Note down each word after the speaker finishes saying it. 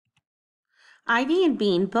Ivy and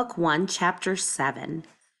Bean, Book 1, Chapter 7.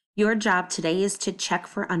 Your job today is to check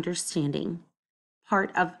for understanding,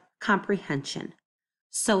 part of comprehension.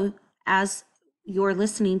 So, as you're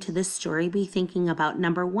listening to this story, be thinking about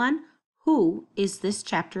number 1, who is this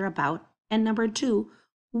chapter about? And number 2,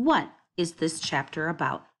 what is this chapter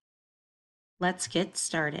about? Let's get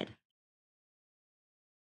started.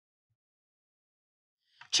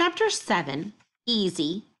 Chapter 7,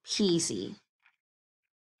 Easy Peasy.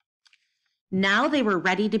 Now they were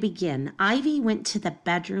ready to begin. Ivy went to the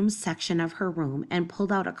bedroom section of her room and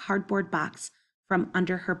pulled out a cardboard box from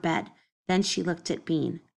under her bed. Then she looked at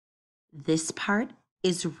Bean. "This part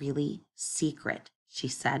is really secret," she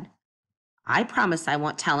said. "I promise I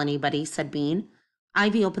won't tell anybody," said Bean.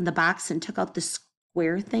 Ivy opened the box and took out the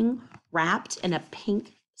square thing wrapped in a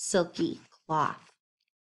pink silky cloth.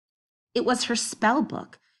 It was her spell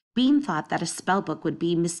book. Bean thought that a spell book would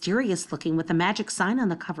be mysterious looking with a magic sign on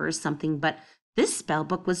the cover or something, but this spell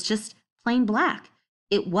book was just plain black.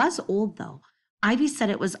 It was old, though. Ivy said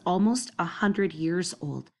it was almost 100 years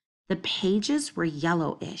old. The pages were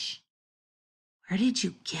yellowish. "Where did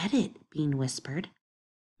you get it?" Bean whispered.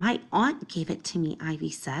 "My aunt gave it to me,"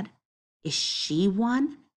 Ivy said. "Is she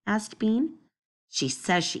one?" asked Bean. "She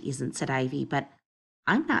says she isn't," said Ivy, "but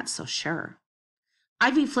I'm not so sure."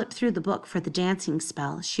 Ivy flipped through the book for the dancing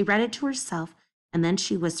spell. She read it to herself, and then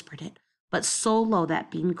she whispered it, but so low that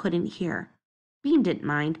Bean couldn't hear. Bean didn't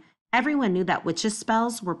mind. Everyone knew that witches'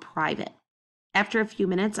 spells were private. After a few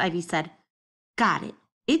minutes, Ivy said, "Got it.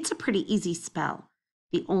 It's a pretty easy spell.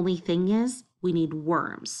 The only thing is, we need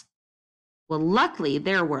worms." Well, luckily,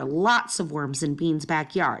 there were lots of worms in Bean's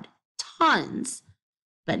backyard. Tons.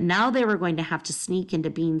 But now they were going to have to sneak into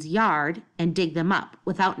Bean's yard and dig them up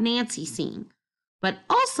without Nancy seeing. But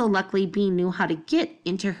also, luckily, Bean knew how to get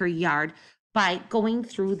into her yard by going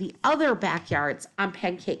through the other backyards on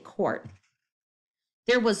Pancake Court.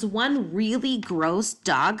 There was one really gross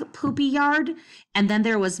dog poopy yard, and then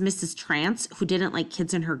there was Mrs. Trance, who didn't like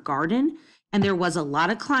kids in her garden, and there was a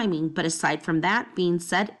lot of climbing, but aside from that, Bean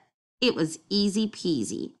said it was easy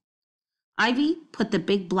peasy. Ivy put the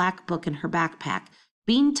big black book in her backpack.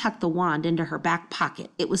 Bean tucked the wand into her back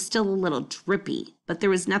pocket. It was still a little drippy, but there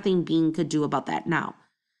was nothing Bean could do about that now.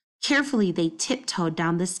 Carefully, they tiptoed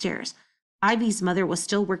down the stairs. Ivy's mother was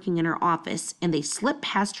still working in her office, and they slipped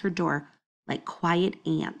past her door like quiet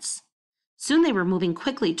ants. Soon they were moving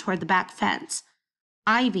quickly toward the back fence.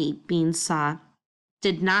 Ivy, Bean saw,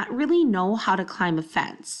 did not really know how to climb a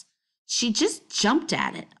fence. She just jumped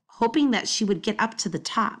at it, hoping that she would get up to the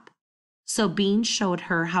top. So Bean showed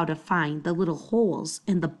her how to find the little holes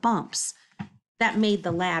and the bumps that made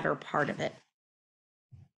the ladder part of it.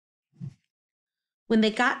 When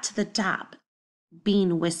they got to the top,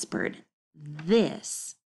 Bean whispered,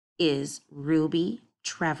 "This is Ruby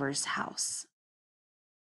Trevor's house."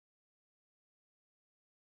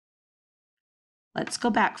 Let's go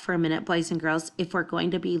back for a minute, boys and girls. If we're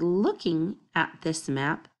going to be looking at this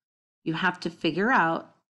map, you have to figure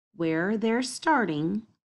out where they're starting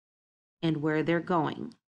and where they're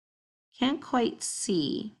going. Can't quite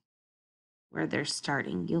see where they're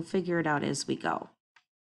starting. You'll figure it out as we go.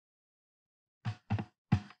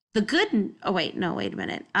 Wait a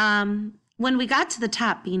minute. When we got to the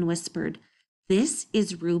top, Bean whispered, "This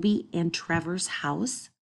is Ruby and Trevor's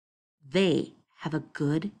house. They have a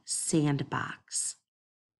good sandbox."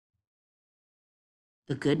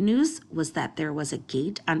 The good news was that there was a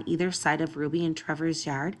gate on either side of Ruby and Trevor's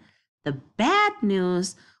yard. The bad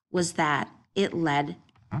news was that it led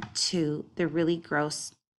to the really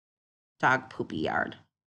gross dog poopy yard.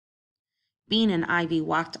 Bean and Ivy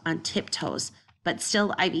walked on tiptoes, but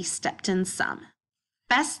still Ivy stepped in some.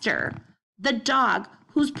 Fester, the dog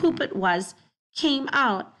whose poop it was, came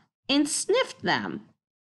out and sniffed them.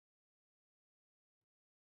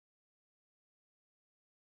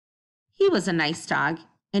 He was a nice dog,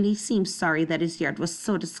 and he seemed sorry that his yard was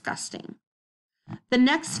so disgusting. The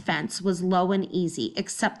next fence was low and easy,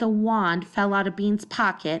 except the wand fell out of Bean's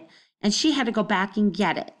pocket, and she had to go back and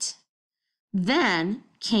get it. Then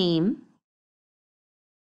came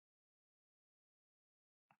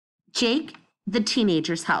Jake, the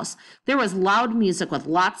teenager's house. There was loud music with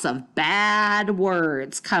lots of bad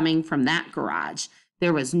words coming from that garage.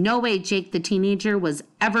 There was no way Jake the teenager was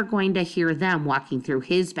ever going to hear them walking through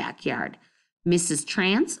his backyard. Mrs.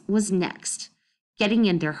 Trance was next. Getting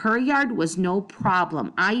into her yard was no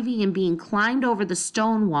problem. Ivy and Bean climbed over the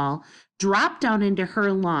stone wall, dropped down into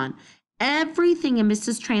her lawn. Everything in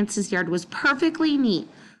Mrs. Trance's yard was perfectly neat.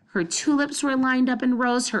 Her tulips were lined up in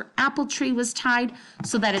rows. Her apple tree was tied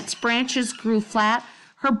so that its branches grew flat.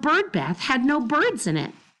 Her bird bath had no birds in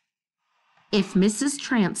it. If Mrs.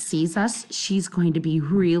 Trance sees us, she's going to be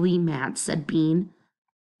really mad, said Bean.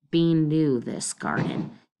 Bean knew this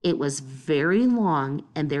garden. It was very long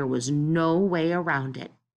and there was no way around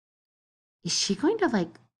it. Is she going to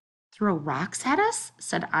throw rocks at us?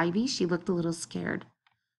 Said Ivy. She looked a little scared.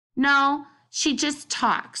 No, she just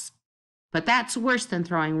talks. But that's worse than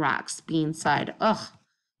throwing rocks, Bean sighed. Ugh,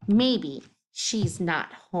 maybe she's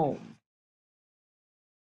not home.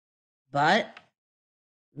 But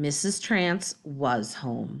Mrs. Trance was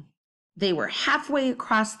home. They were halfway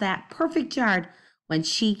across that perfect yard when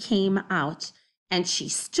she came out, and she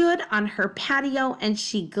stood on her patio and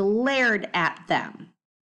she glared at them.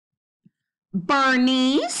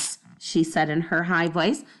 Bernice, she said in her high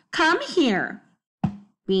voice, come here.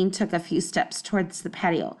 Bean took a few steps towards the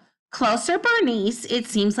patio. Closer, Bernice. It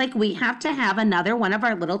seems like we have to have another one of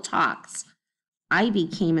our little talks. Ivy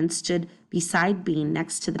came and stood beside Bean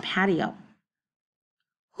next to the patio.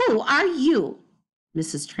 Who are you?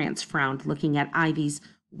 Mrs. Trance frowned, looking at Ivy's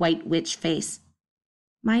white witch face.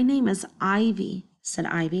 My name is Ivy, said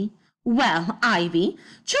Ivy. Well, Ivy,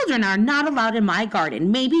 children are not allowed in my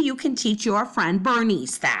garden. Maybe you can teach your friend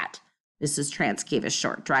Bernice that. Mrs. Trance gave a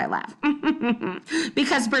short, dry laugh.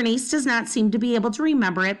 Because Bernice does not seem to be able to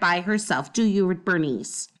remember it by herself, do you,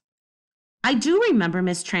 Bernice? I do remember,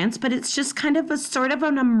 Miss Trance, but it's just kind of a sort of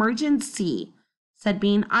an emergency, said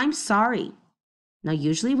Bean. I'm sorry. Now,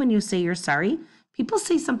 usually when you say you're sorry, people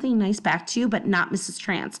say something nice back to you, but not Mrs.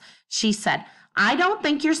 Trance. She said, I don't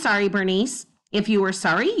think you're sorry, Bernice. If you were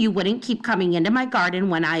sorry, you wouldn't keep coming into my garden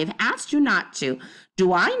when I have asked you not to.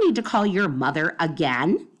 Do I need to call your mother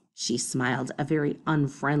again? She smiled a very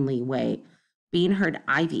unfriendly way. Bean heard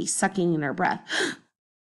Ivy sucking in her breath.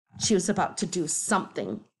 She was about to do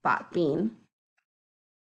something, thought Bean.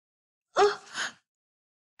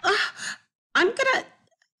 I'm gonna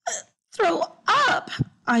throw up,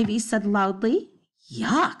 Ivy said loudly.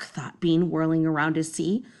 Yuck, thought Bean, whirling around to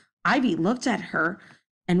see. Ivy looked at her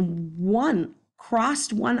and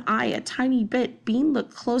crossed one eye a tiny bit. Bean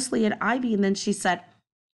looked closely at Ivy and then she said,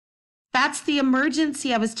 That's the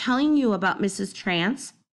emergency I was telling you about, Mrs.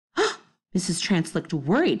 Trance. Mrs. Trance looked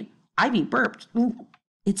worried. Ivy burped.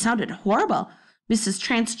 It sounded horrible. Mrs.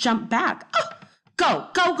 Trance jumped back. Go,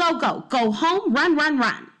 go, go, go. Go home, run, run,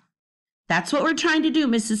 run. That's what we're trying to do,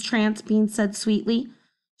 Mrs. Trance, Bean said sweetly.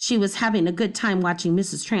 She was having a good time watching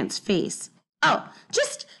Mrs. Trance's face. Oh,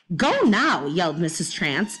 just go now, yelled Mrs.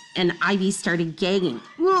 Trance, and Ivy started gagging.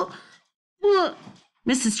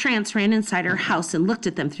 Mrs. Trance ran inside her house and looked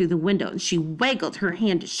at them through the window, and she waggled her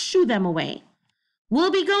hand to shoo them away.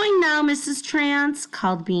 We'll be going now, Mrs. Trance,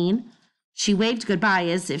 called Bean. She waved goodbye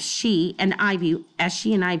as she and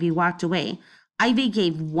Ivy walked away. Ivy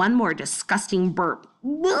gave one more disgusting burp,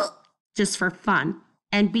 just for fun,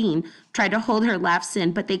 and Bean tried to hold her laughs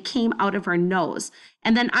in, but they came out of her nose.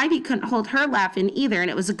 And then Ivy couldn't hold her laugh in either, and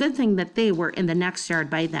it was a good thing that they were in the next yard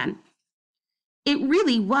by then. It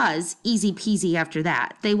really was easy peasy after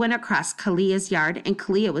that. They went across Kalia's yard, and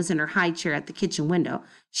Kalia was in her high chair at the kitchen window.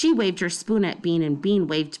 She waved her spoon at Bean, and Bean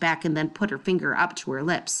waved back and then put her finger up to her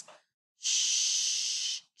lips.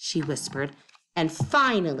 Shh, she whispered, and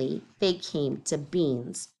finally they came to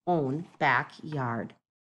Bean's own backyard.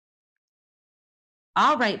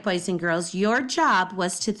 All right, boys and girls, your job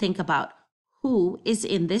was to think about who is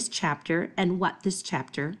in this chapter and what this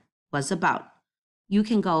chapter was about. You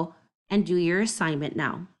can go and do your assignment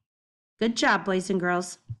now. Good job, boys and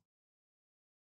girls.